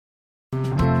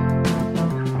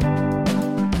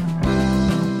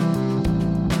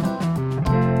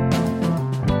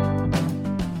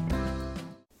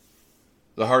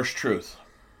The harsh truth.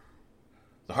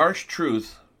 The harsh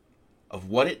truth of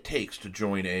what it takes to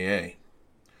join AA.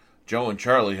 Joe and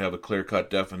Charlie have a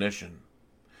clear-cut definition.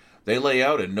 They lay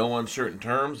out in no uncertain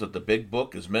terms that the Big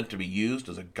Book is meant to be used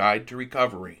as a guide to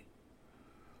recovery.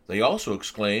 They also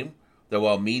exclaim that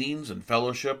while meetings and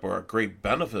fellowship are a great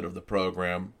benefit of the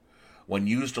program, when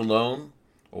used alone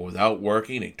or without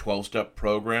working a 12-step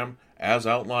program as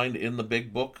outlined in the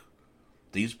Big Book,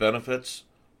 these benefits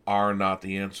are not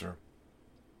the answer.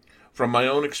 From my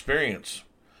own experience,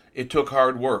 it took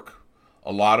hard work,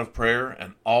 a lot of prayer,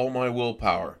 and all my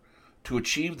willpower to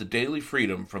achieve the daily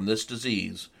freedom from this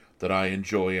disease that I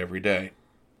enjoy every day.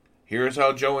 Here is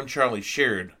how Joe and Charlie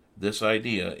shared this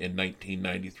idea in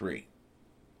 1993.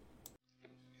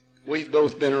 We've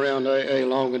both been around AA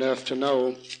long enough to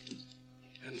know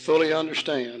and fully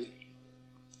understand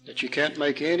that you can't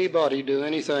make anybody do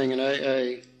anything in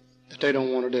AA that they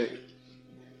don't want to do.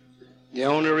 The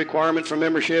only requirement for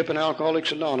membership in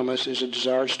Alcoholics Anonymous is a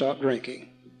desire to stop drinking.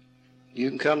 You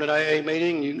can come to an AA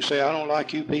meeting and you can say, I don't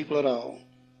like you people at all.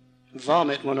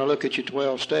 Vomit when I look at your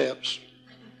 12 steps,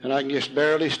 and I can just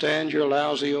barely stand your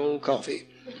lousy old coffee.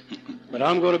 But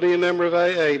I'm going to be a member of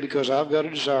AA because I've got a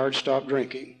desire to stop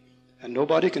drinking. And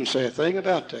nobody can say a thing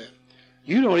about that.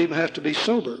 You don't even have to be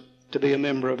sober to be a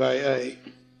member of AA.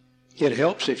 It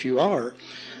helps if you are,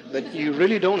 but you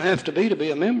really don't have to be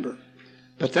a member.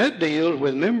 But that deals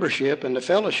with membership and the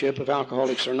fellowship of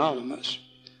Alcoholics Anonymous.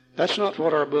 That's not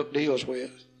what our book deals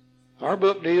with. Our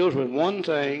book deals with one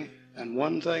thing and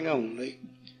one thing only: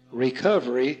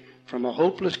 recovery from a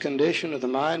hopeless condition of the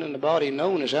mind and the body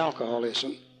known as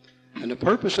alcoholism. And the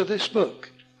purpose of this book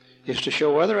is to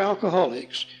show other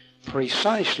alcoholics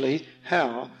precisely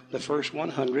how the first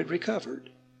 100 recovered.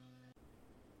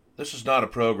 This is not a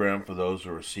program for those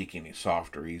who are seeking a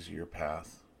softer, easier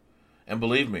path. And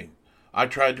believe me, I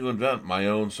tried to invent my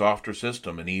own softer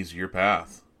system and easier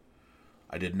path.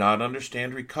 I did not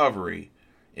understand recovery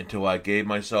until I gave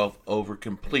myself over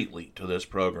completely to this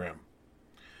program.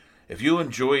 If you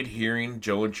enjoyed hearing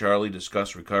Joe and Charlie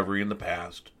discuss recovery in the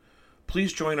past,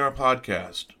 please join our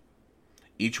podcast.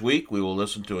 Each week we will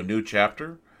listen to a new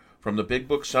chapter from the Big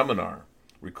Book Seminar,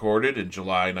 recorded in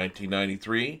July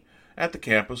 1993 at the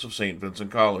campus of St.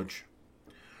 Vincent College.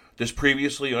 This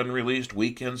previously unreleased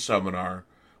weekend seminar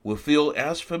will feel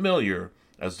as familiar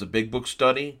as the Big Book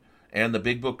Study and the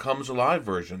Big Book Comes Alive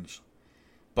versions,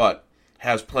 but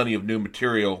has plenty of new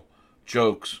material,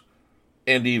 jokes,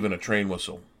 and even a train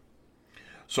whistle.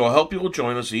 So I hope you will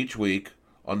join us each week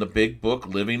on the Big Book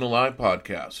Living Alive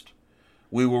podcast.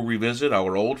 We will revisit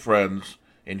our old friends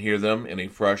and hear them in a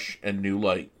fresh and new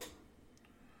light.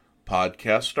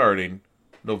 Podcast starting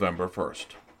November 1st.